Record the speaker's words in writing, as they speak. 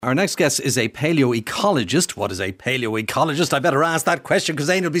Our next guest is a paleoecologist. What is a paleoecologist? I better ask that question because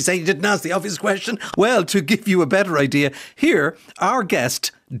Aine will be saying you didn't ask the obvious question. Well, to give you a better idea, here, our guest,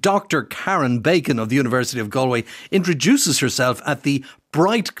 Dr. Karen Bacon of the University of Galway, introduces herself at the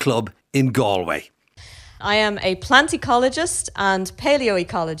Bright Club in Galway. I am a plant ecologist and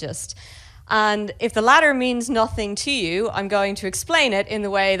paleoecologist. And if the latter means nothing to you, I'm going to explain it in the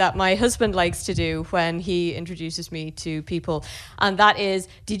way that my husband likes to do when he introduces me to people. And that is,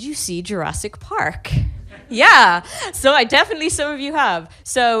 did you see Jurassic Park? Yeah, so some of you have.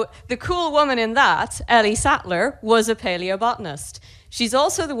 So the cool woman in that, Ellie Sattler, was a paleobotanist. She's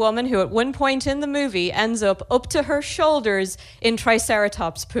also the woman who at one point in the movie ends up to her shoulders in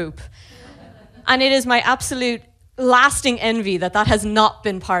Triceratops poop. And it is my absolute lasting envy that has not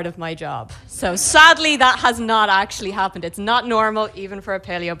been part of my job. So sadly, that has not actually happened. It's not normal, even for a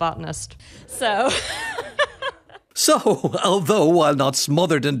paleobotanist. So, although while not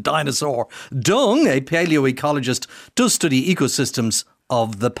smothered in dinosaur dung, a paleoecologist does study ecosystems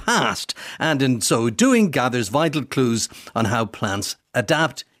of the past, and in so doing gathers vital clues on how plants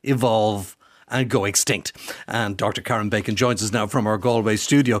adapt, evolve and go extinct. And Dr. Karen Bacon joins us now from our Galway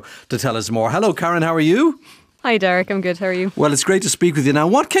studio to tell us more. Hello, Karen, how are you? Hi, Derek. I'm good. How are you? Well, it's great to speak with you. Now,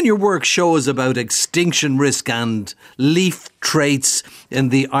 what can your work show us about extinction risk and leaf traits in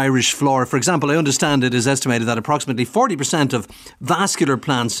the Irish flora? For example, I understand it is estimated that approximately 40% of vascular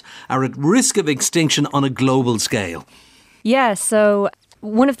plants are at risk of extinction on a global scale. Yeah, so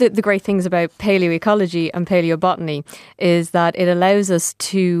one of the great things about paleoecology and paleobotany is that it allows us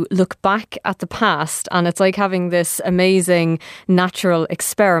to look back at the past, and it's like having this amazing natural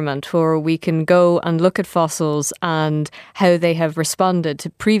experiment where we can go and look at fossils and how they have responded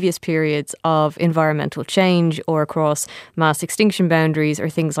to previous periods of environmental change or across mass extinction boundaries or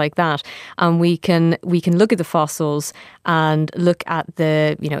things like that. And we can look at the fossils and look at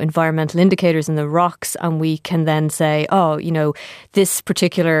the environmental indicators in the rocks, and we can then say, this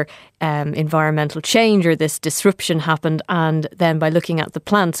particular environmental change or this disruption happened, and then by looking at the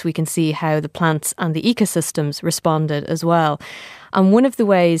plants we can see how the plants and the ecosystems responded as well. And one of the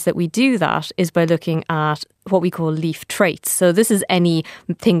ways that we do that is by looking at what we call leaf traits. So this is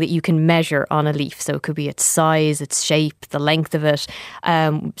anything that you can measure on a leaf. So it could be its size, its shape, the length of it.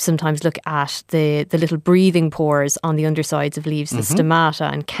 Sometimes look at the little breathing pores on the undersides of leaves, the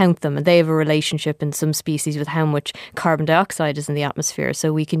stomata, and count them. And they have a relationship in some species with how much carbon dioxide is in the atmosphere.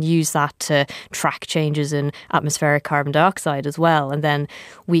 So we can use that to track changes in atmospheric carbon dioxide as well. And then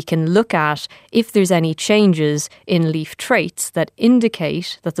we can look at if there's any changes in leaf traits that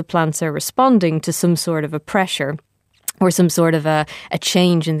indicate that the plants are responding to some sort of a pressure or some sort of a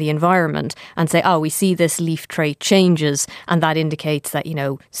change in the environment, and say, we see this leaf trait changes, and that indicates that,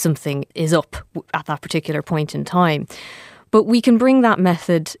 something is up at that particular point in time. But we can bring that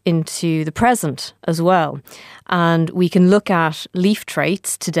method into the present as well. And we can look at leaf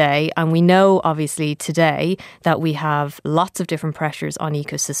traits today, and we know obviously today that we have lots of different pressures on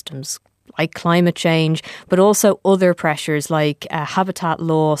ecosystems, like climate change, but also other pressures like habitat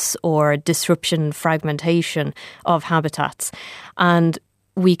loss or disruption, fragmentation of habitats. And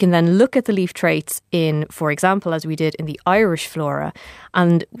we can then look at the leaf traits in, for example, as we did in the Irish flora.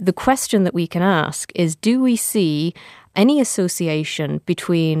 And the question that we can ask is, do we see any association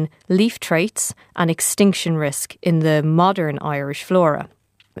between leaf traits and extinction risk in the modern Irish flora?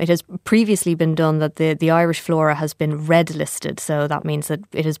 It has previously been done that the Irish flora has been red listed. So that means that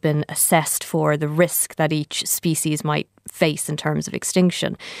it has been assessed for the risk that each species might face in terms of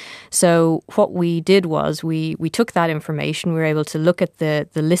extinction. So what we did was we took that information, we were able to look at the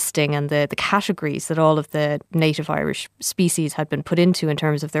listing and the categories that all of the native Irish species had been put into in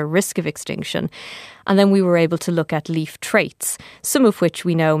terms of their risk of extinction. And then we were able to look at leaf traits, some of which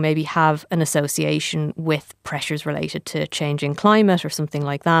we know maybe have an association with pressures related to changing climate or something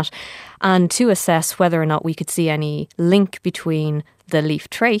like that, and to assess whether or not we could see any link between the leaf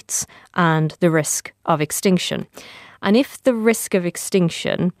traits and the risk of extinction. And if the risk of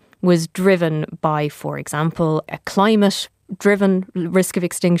extinction was driven by, for example, a climate-driven risk of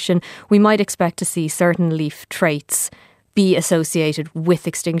extinction, we might expect to see certain leaf traits be associated with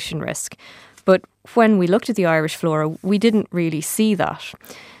extinction risk. But when we looked at the Irish flora, we didn't really see that.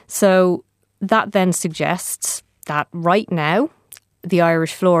 So that then suggests that right now, the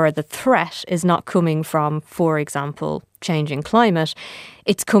Irish flora, the threat is not coming from, for example, changing climate.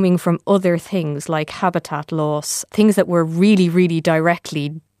 It's coming from other things like habitat loss, things that we're really, really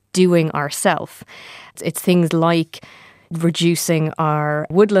directly doing ourselves. It's things like reducing our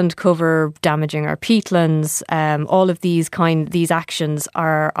woodland cover, damaging our peatlands. All of these actions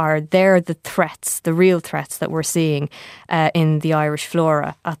are they're the threats, the real threats that we're seeing in the Irish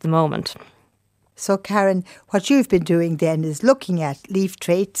flora at the moment. So, Karen, what you've been doing then is looking at leaf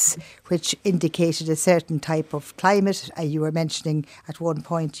traits, which indicated a certain type of climate. You were mentioning at one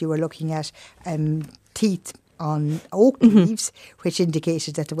point you were looking at teeth on oak leaves, which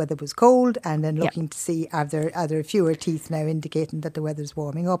indicated that the weather was cold, and then looking to see are there fewer teeth now indicating that the weather's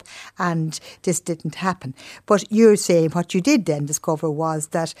warming up, and this didn't happen. But you're saying what you did then discover was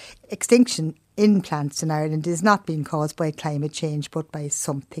that extinction in plants in Ireland is not being caused by climate change but by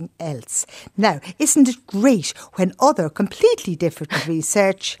something else. Now, isn't it great when other completely different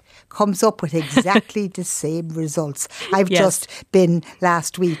research comes up with exactly the same results? I've just been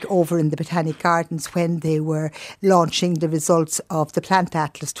last week over in the Botanic Gardens when they were launching the results of the Plant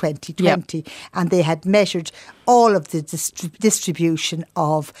Atlas 2020, and they had measured all of the distribution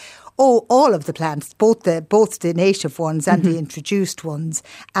of all of the plants, both the native ones and the introduced ones,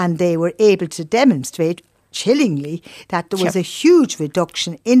 and they were able to demonstrate chillingly that there was a huge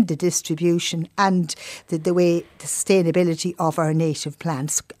reduction in the distribution and the sustainability of our native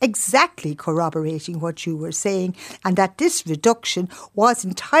plants, exactly corroborating what you were saying, and that this reduction was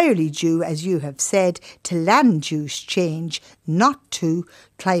entirely due, as you have said, to land use change, not to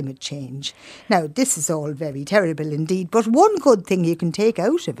climate change. Now, this is all very terrible indeed, but one good thing you can take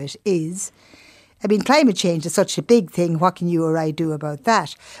out of it is, climate change is such a big thing. What can you or I do about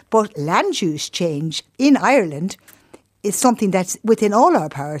that? But land use change in Ireland is something that's within all our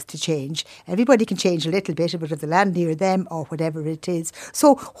powers to change. Everybody can change a little bit about the land near them or whatever it is.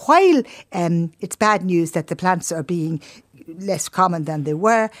 So while it's bad news that the plants are being less common than they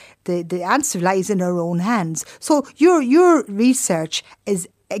were, the answer lies in our own hands. So your research is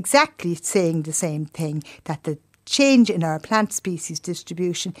exactly saying the same thing, that the change in our plant species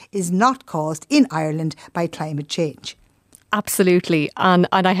distribution is not caused in Ireland by climate change. Absolutely. And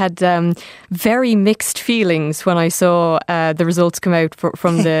I had very mixed feelings when I saw the results come out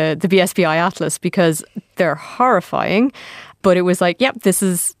from the BSPI Atlas, because they're horrifying. But it was like, this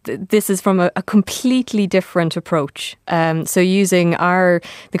is from a completely different approach. So using the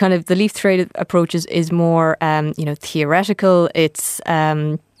leaf trait approach is more theoretical. It's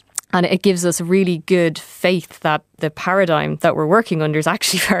and it gives us really good faith that the paradigm that we're working under is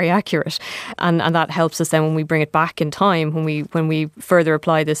actually very accurate. And that helps us then when we bring it back in time, when we further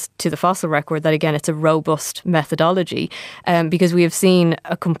apply this to the fossil record, that again, it's a robust methodology. Because we have seen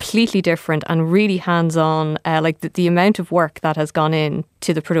a completely different and really hands-on, the amount of work that has gone in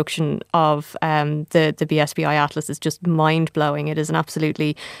to the production of the BSPI Atlas is just mind-blowing. It is an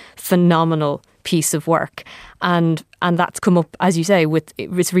absolutely phenomenal piece of work, and that's come up, as you say,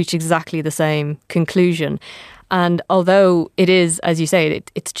 it's reached exactly the same conclusion. And although it is, as you say,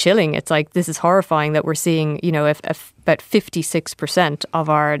 it's chilling. It's like, this is horrifying that we're seeing, if about 56% of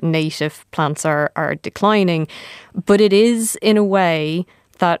our native plants are declining, but it is in a way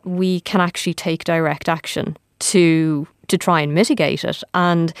that we can actually take direct action to try and mitigate it.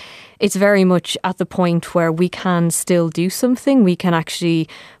 And it's very much at the point where we can still do something. We can actually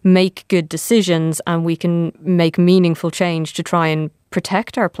make good decisions and we can make meaningful change to try and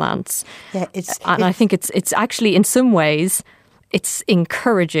protect our plants. I think it's actually, in some ways, it's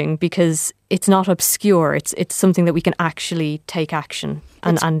encouraging because it's not obscure. It's something that we can actually take action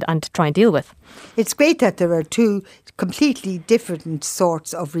and try and deal with. It's great that there are two completely different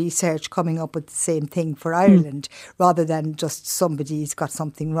sorts of research coming up with the same thing for Ireland, rather than just somebody's got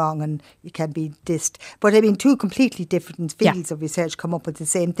something wrong and it can be dissed. But two completely different fields of research come up with the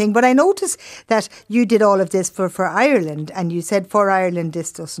same thing. But I noticed that you did all of this for Ireland, and you said for Ireland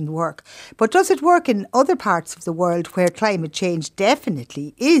this doesn't work. But does it work in other parts of the world where climate change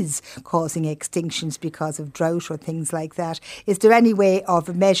definitely is causing extinctions because of drought or things like that? Is there any way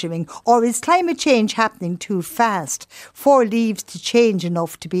of measuring, or is climate change happening too fast for leaves to change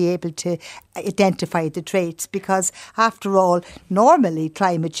enough to be able to identify the traits? Because after all, normally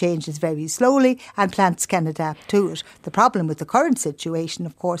climate changes very slowly and plants can adapt to it. The problem with the current situation,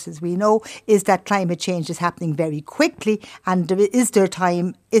 of course, as we know, is that climate change is happening very quickly, and is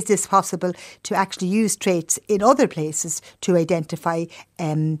this possible to actually use traits in other places to identify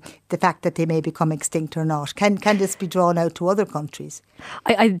the fact that they may become extinct or not? Can this be drawn out to other countries?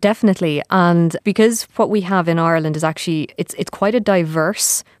 I definitely. And because what we have in Ireland is actually, it's quite a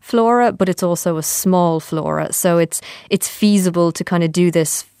diverse flora, but it's also a small flora. So it's feasible to kind of do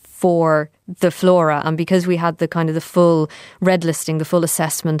this for the flora, and because we had the kind of the full red listing, the full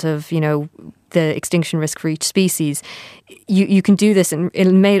assessment of, you know, the extinction risk for each species, you can do this, and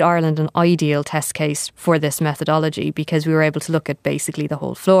it made Ireland an ideal test case for this methodology, because we were able to look at basically the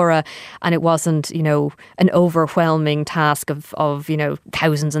whole flora, and it wasn't, you know, an overwhelming task of you know,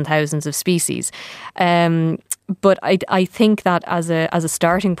 thousands and thousands of species. But I think that as a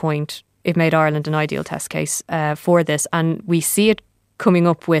starting point, it made Ireland an ideal test case for this, and we see it coming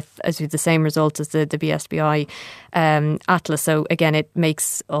up with the same results as the BSBI Atlas. So again, it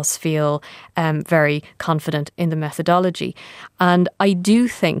makes us feel very confident in the methodology. And I do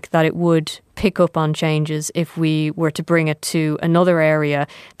think that it would pick up on changes if we were to bring it to another area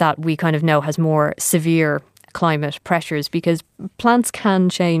that we kind of know has more severe climate pressures, because plants can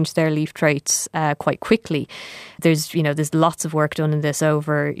change their leaf traits quite quickly. There's lots of work done in this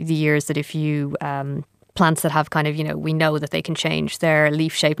over the years, that if you plants that have kind of, you know, we know that they can change their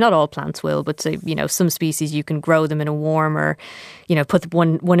leaf shape. Not all plants will, but so, you know, some species you can grow them in a warmer, you know, put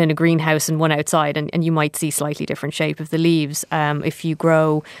one in a greenhouse and one outside, and you might see slightly different shape of the leaves. If you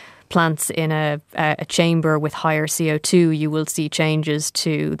grow plants in a chamber with higher CO2, you will see changes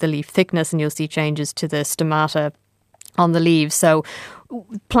to the leaf thickness, and you'll see changes to the stomata on the leaves. So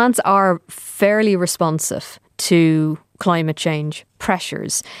plants are fairly responsive to climate change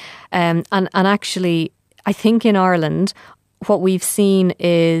pressures. And actually, I think in Ireland, what we've seen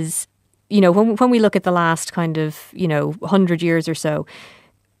is, you know, when we look at the last kind of, you know, 100 years or so,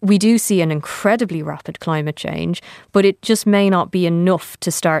 we do see an incredibly rapid climate change, but it just may not be enough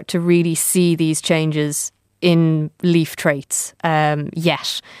to start to really see these changes in leaf traits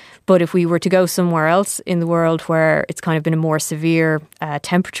yet. But if we were to go somewhere else in the world where it's kind of been a more severe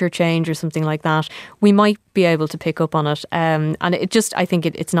temperature change or something like that, we might be able to pick up on it. And it just, I think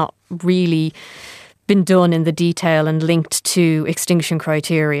it's not really been done in the detail and linked to extinction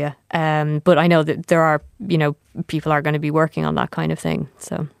criteria. But I know that there are, you know, people are going to be working on that kind of thing.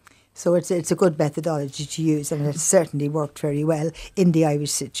 So it's a good methodology to use, and it certainly worked very well in the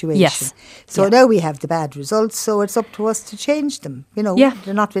Irish situation. Yes. So now we have the bad results, so it's up to us to change them. You know,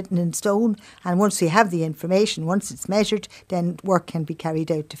 they're not written in stone, and once we have the information, once it's measured, then work can be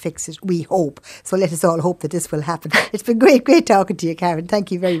carried out to fix it, we hope. So let us all hope that this will happen. It's been great talking to you, Karen. Thank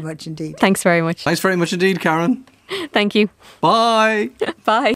you very much indeed. Thanks very much. Thanks very much indeed, Karen. Thank you. Bye. Bye.